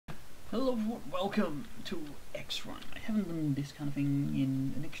Hello everyone, welcome to X-Run. I haven't done this kind of thing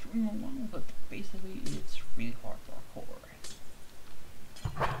in an extreme long while, but basically it's really hard parkour.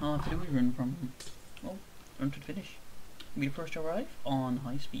 Today we run from, well, run to finish. Be the first to arrive on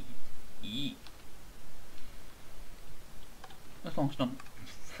high speed. Yee. As long as not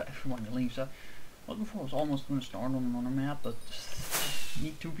everyone leaves. Well, before I was almost going to start on another map, but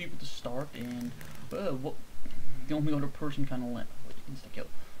need two people to start, and what? The only other person kind of left with insta kill.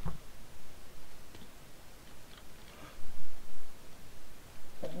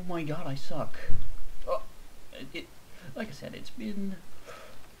 Oh my god, I suck. Oh, like I said, it's been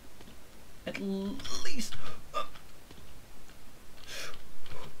at least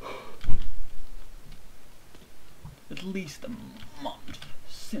a month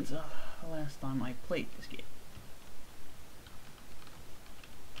since the last time I played this game.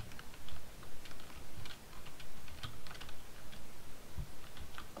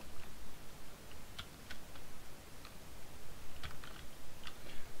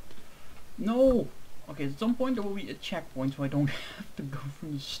 No! Okay, at some point there will be a checkpoint so I don't have to go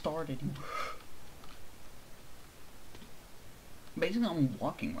from the start anymore. Basically I'm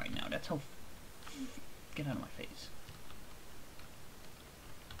walking right now, that's how get out of my face.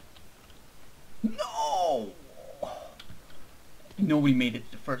 No! Nobody made it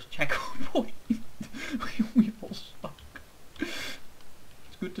to the first checkpoint. We all suck.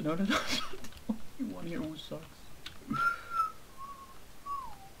 It's good to know that I'm not the only one here who sucks.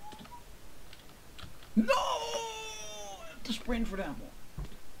 No! I have to sprint for that one.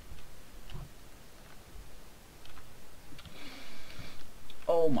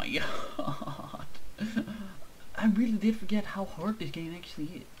 Oh my god. I really did forget how hard this game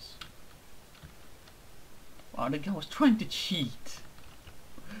actually is. Wow, the guy was trying to cheat.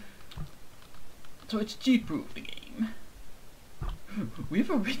 So it's cheat-proof, the game. We have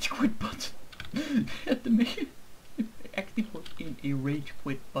a rage quit button. At the main, actually put in a rage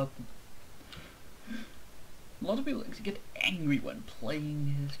quit button. A lot of people get angry when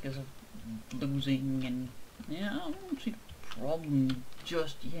playing this because of losing, and yeah, I don't see the problem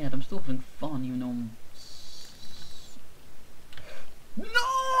just yet. I'm still having fun, even though I'm no!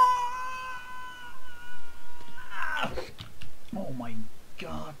 Oh my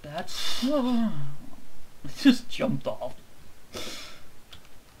god, that's I just jumped off.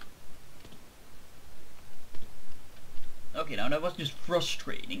 Okay, now that was just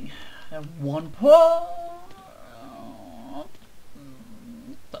frustrating. At one point.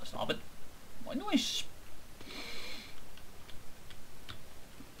 Stop it. Why do I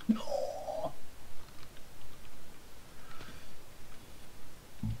no!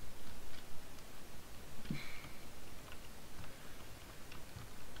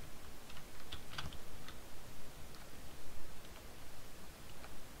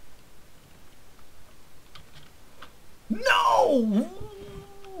 No!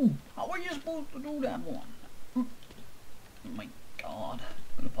 How are you supposed to do that one? Oh my god.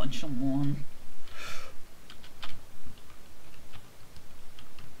 I'm gonna punch someone.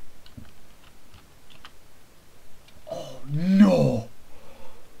 Oh no!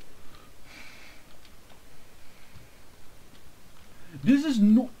 This is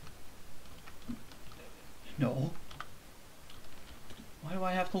no... No. Why do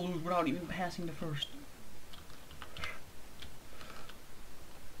I have to lose without even passing the first?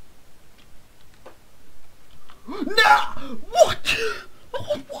 Nah! What? I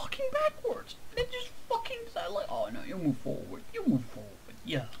was walking backwards. It just fucking said like, oh no, you move forward. You move forward.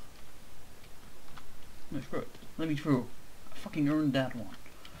 Yeah. No, screw it. Let me through. I fucking earned that one.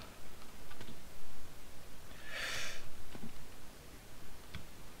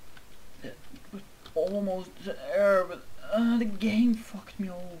 It was almost there, but the game fucked me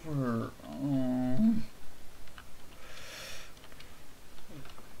over.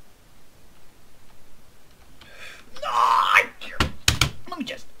 Let me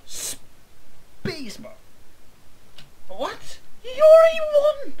just spacebar. What? He already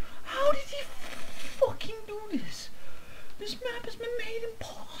won! How did he fucking do this? This map has been made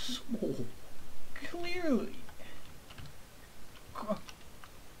impossible. Clearly.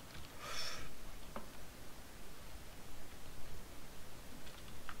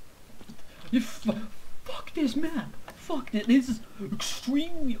 Fuck this map. Fuck it. This is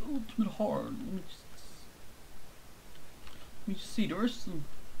extremely ultimate hard. Let me just see, there's some...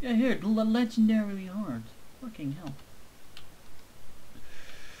 Yeah, here, legendarily hard. Fucking hell.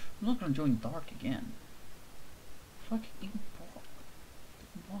 I'm not gonna join Dark again. Fucking...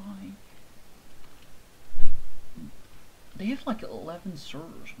 Why? They have like 11 servers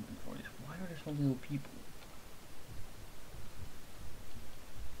or something for this. Why are there so little people?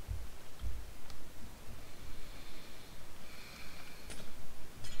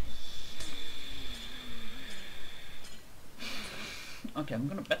 Okay, I'm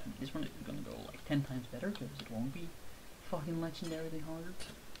gonna bet this one is gonna go like 10 times better, because it won't be fucking legendarily hard.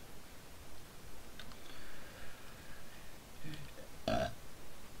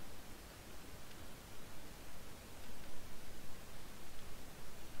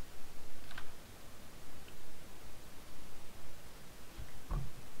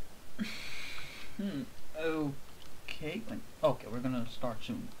 Okay. Okay, we're gonna start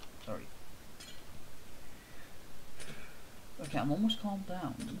soon. Sorry. Okay, I'm almost calmed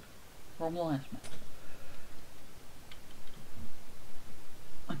down from last map.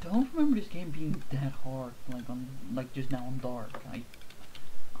 I don't remember this game being that hard, like just now on dark.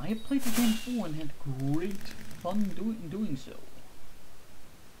 I have played the game before and had great fun doing so.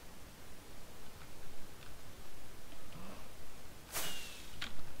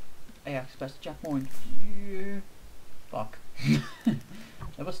 I accessed the checkpoint. Yeah. Fuck.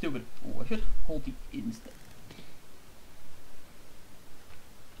 That was stupid. Oh, I should hold the instead.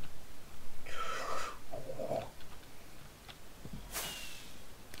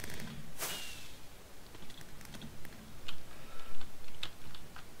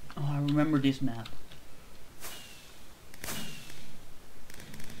 Oh, I remember this map.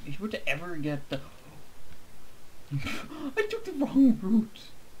 If you were to ever get the... I took the wrong route.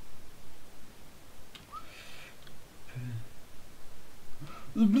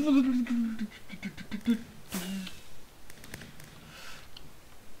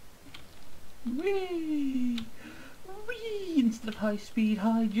 Whee! Whee! Instead of high speed,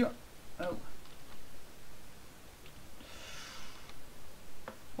 high jump. Oh.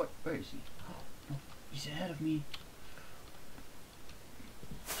 What? Where is he? Oh, no. He's ahead of me.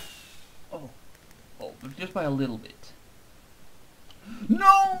 Oh. Oh, but just by a little bit.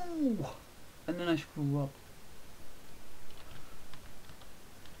 No! And then I screw up.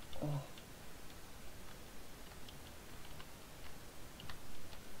 Oh.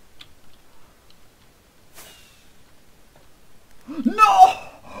 No!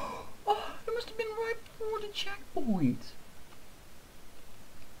 Oh, it must have been right before the checkpoint.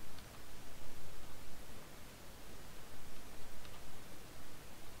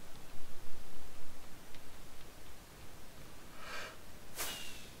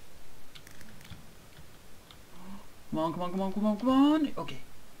 Come on, come on, come on, come on, come on. Okay.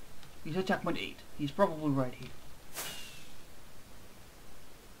 He's at checkpoint 8. He's probably right here.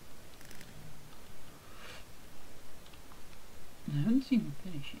 I haven't seen him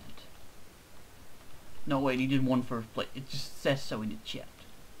finish yet. No, wait, he did one first place. It just says so in the chat.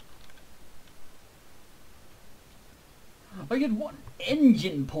 I get 1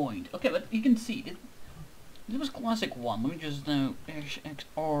 engine point. Okay, but you can see it. This was classic 1. Let me just let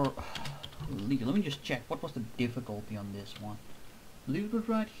me just check. What was the difficulty on this one? Leave it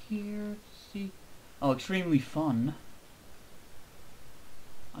right here. Let's see. Oh, extremely fun.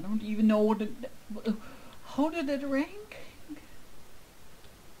 I don't even know what how did that rank?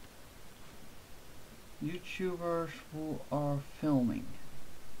 YouTubers who are filming.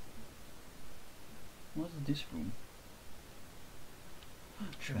 What's this room?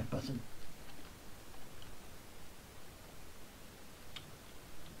 Try button.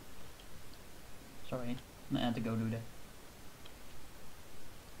 Sorry, I had to go do that.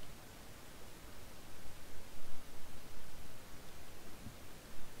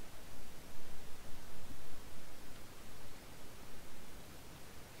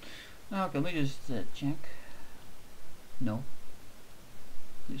 Okay, let me just check. No.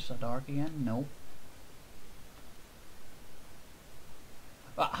 Is it dark again? No.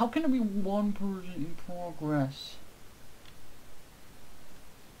 How can there be 1 person in progress?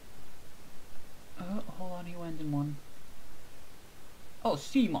 Hold on, he went in 1. Oh,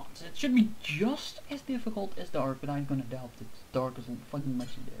 sea mods. It should be just as difficult as dark, but I'm gonna doubt it. Dark is fucking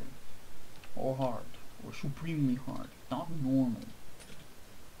legendary. Or hard. Or supremely hard. Not normal.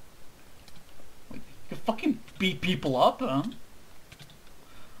 Wait, you can fucking beat people up, huh?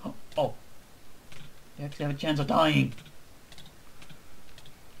 Oh. You actually have a chance of dying.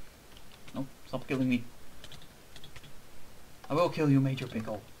 No, stop killing me. I will kill you, Major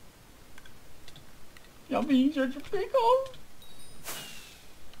Pickle. You're being such a pickle.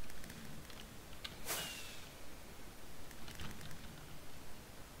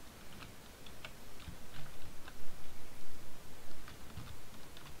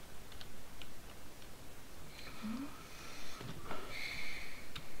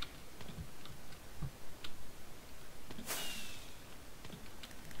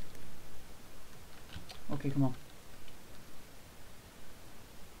 Okay, come on.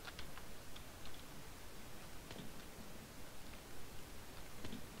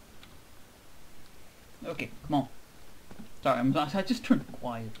 Okay, come on. Sorry, I just turned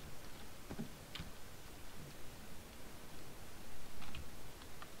quiet.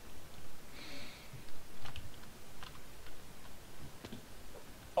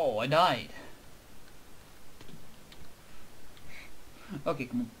 Oh, I died. Okay,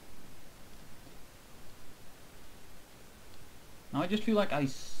 come on. Now I just feel like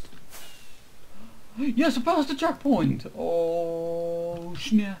yes, I passed the checkpoint! Oh,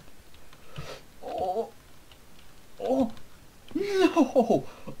 snap. Oh. Oh. No!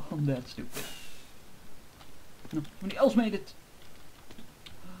 I'm that stupid. No, somebody else made it.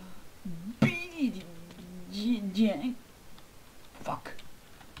 Fuck.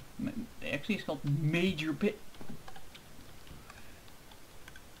 Actually, it's called Major Pit.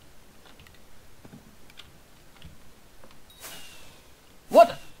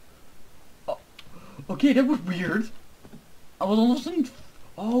 What? Oh, okay, that was weird. I was almost thinking.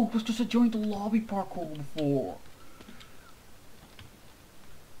 Oh, it was just a joint lobby parkour before.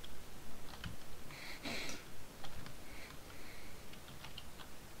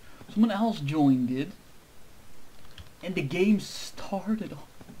 Someone else joined it, and the game started.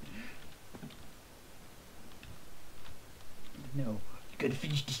 No, you gotta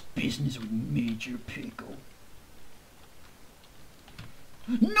finish this business with Major Pickle.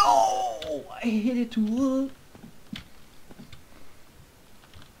 No! I hit it too low.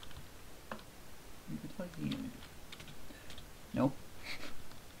 Nope.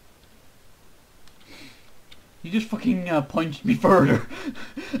 You just fucking punched me further.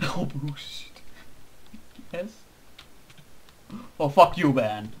 Oh, boost. Yes? Oh, fuck you,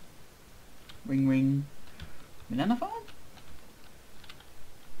 man. Ring, ring. Banana phone?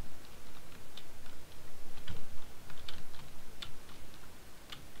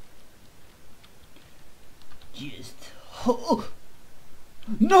 Just... Oh.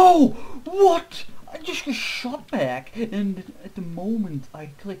 No! What? I just got shot back, and at the moment I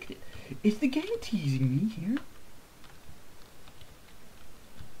clicked it. Is the game teasing me here?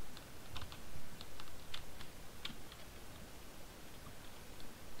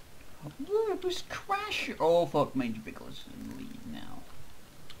 Ooh, it was Crash. Oh fuck, Major Pickle is in the lead now.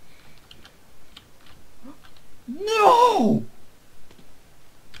 No!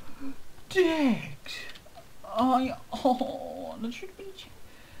 Dicks! Oh, that should have been.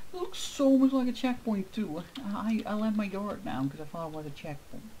 It looks so much like a checkpoint too. I let my guard down because I thought it was a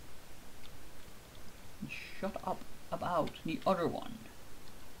checkpoint. Shut up about the other one.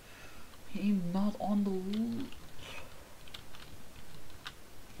 I'm not on the loose.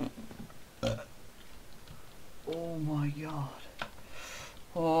 Oh my god.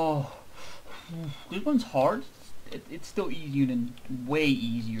 Oh, this one's hard. It's still easier than, way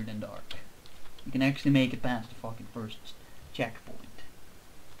easier than Dark. You can actually make it past the fucking first checkpoint.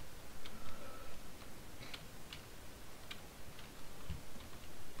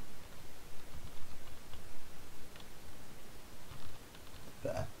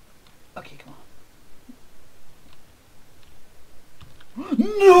 Okay, come on.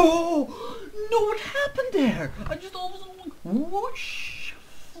 No! No, what happened there? I just all of a sudden like, whoosh,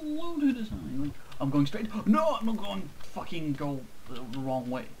 floated aside. Like, I'm going straight. No, I'm not going fucking go the wrong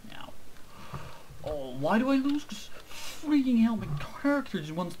way now. Oh, why do I lose? Because freaking hell, my character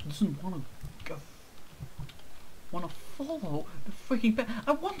just doesn't want to follow the freaking path.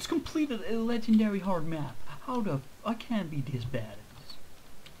 I once completed a legendary hard map. How the I can't be this bad at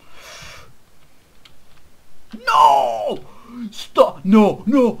this. No! Stop! No!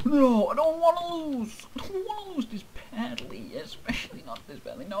 No! No! I don't want to lose! I don't want to lose this badly, especially not this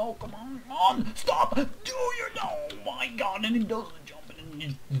badly. No! Come on! Come on! Stop! Do your no! Oh my god! And it doesn't jump, and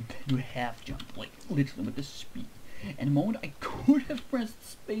then you half jump, like literally with the speed. And the moment I could have pressed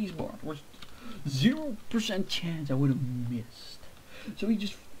spacebar, there was 0% chance I would have missed. So he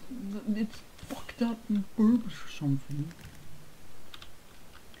just it's fucked up on purpose or something.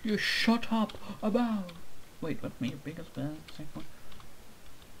 You shut up about. Wait, what made your biggest bad second one?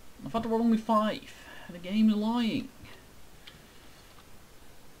 I thought there were only 5. The game's lying.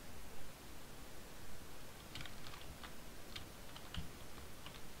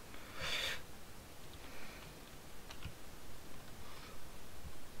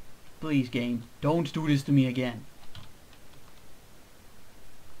 Please, game, don't do this to me again.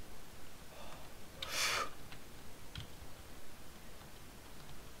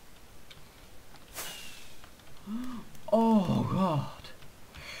 Oh god.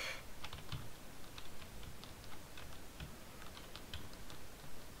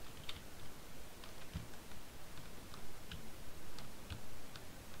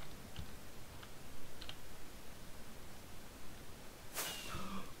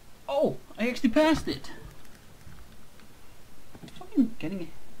 Oh, I actually passed it.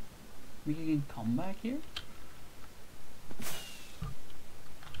 making a comeback here?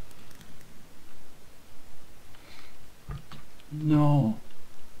 No.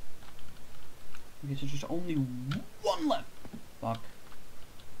 Okay, so there's only one left. Fuck.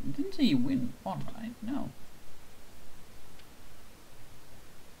 You didn't say you win one, right? No.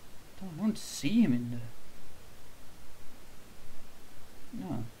 I don't see him in the...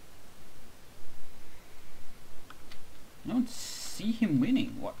 No. I don't see him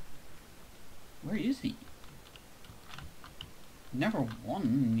winning. What? Where is he? Never won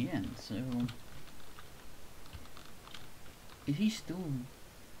in the end, so... Is he still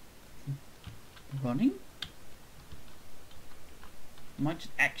running? I might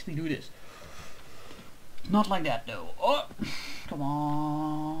just actually do this. Not like that though. Oh! Come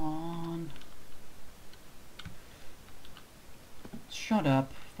on. Shut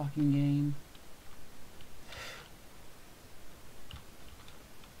up, fucking game.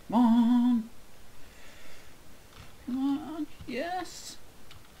 Come on. Come on. Yes.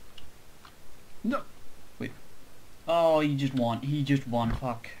 No. Wait. Oh, he just won. He just won.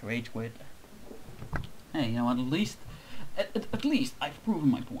 Fuck. Rage quit. Hey, you know what? At least I've proven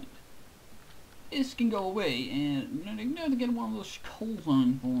my point. This can go away, and I need to get one of those skulls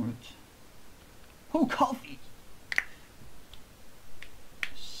on for it. Oh, coffee!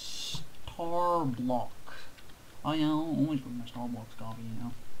 Star block. Oh yeah, I'll always bring my Starbucks coffee, you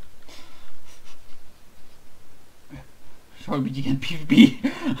know. Sorry, but you get PvP.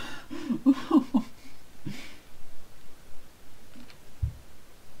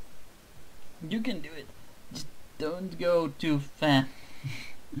 You can do it. Just don't go too fast.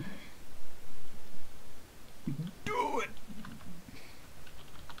 Do it.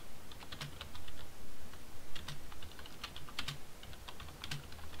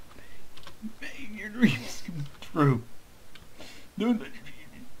 Make your dreams come true. Don't let it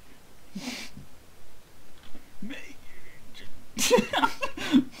make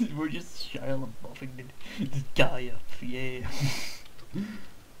your We're just Shia LaBeoufing this guy up, yeah.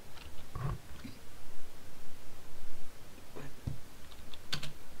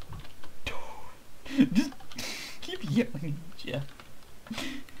 Just keep yelling at you.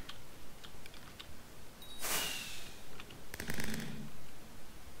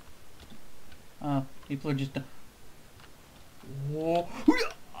 People are just oh.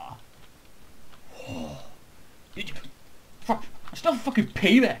 Did you fuck? I still have fucking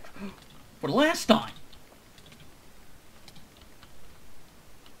payback for the last time,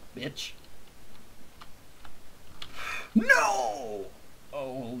 bitch. No!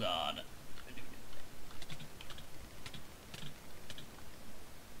 Oh god.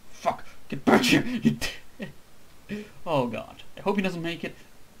 Fuck! Get back here! Oh god. I hope he doesn't make it.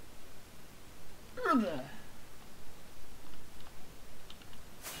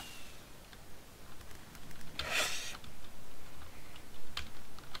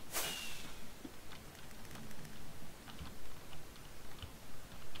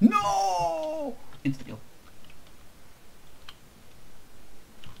 No! Insta kill.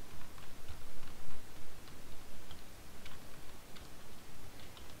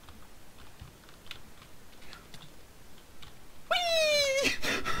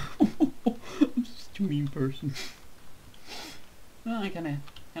 I'm such a mean person. Well, I kinda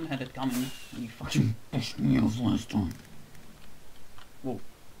had it coming when you fucking pissed me off last time. Whoa. For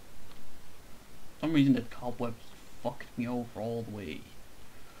some reason that cobweb fucked me over all the way.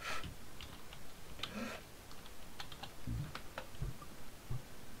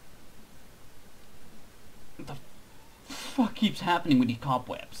 What the fuck keeps happening with these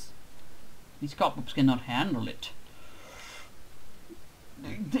cobwebs? These cobwebs cannot handle it.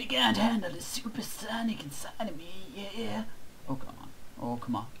 They can't handle the supersonic inside of me, yeah. Oh, come on. Oh,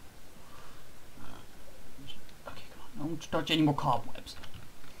 come on. Okay, come on. Don't touch any more cobwebs.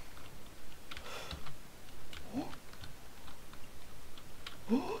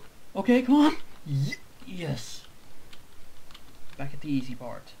 Okay, come on. Yes. Back at the easy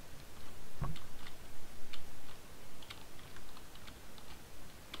part.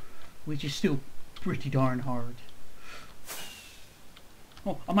 Which is still pretty darn hard.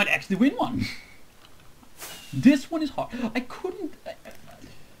 Oh, I might actually win one. This one is hard. I couldn't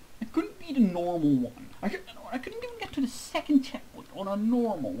beat a normal one. I couldn't even get to the second checkpoint on a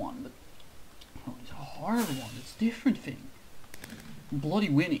normal one. But oh, it's a hard one. It's a different thing. I'm bloody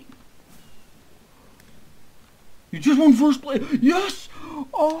winning. You just won first place. Yes.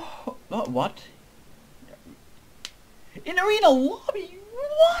 Oh, what? In arena lobby?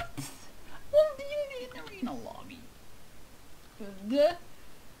 What? What do you need in arena lobby?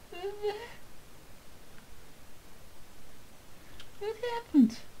 What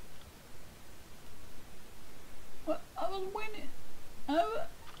happened? What? I was winning.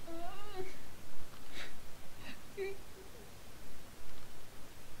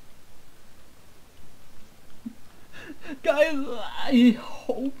 Guys, I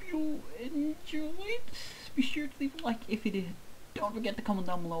hope you enjoyed. Be sure to leave a like if you did. Don't forget to comment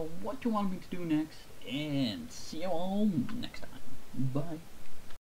down below what you want me to do next. And see you all next time. Bye.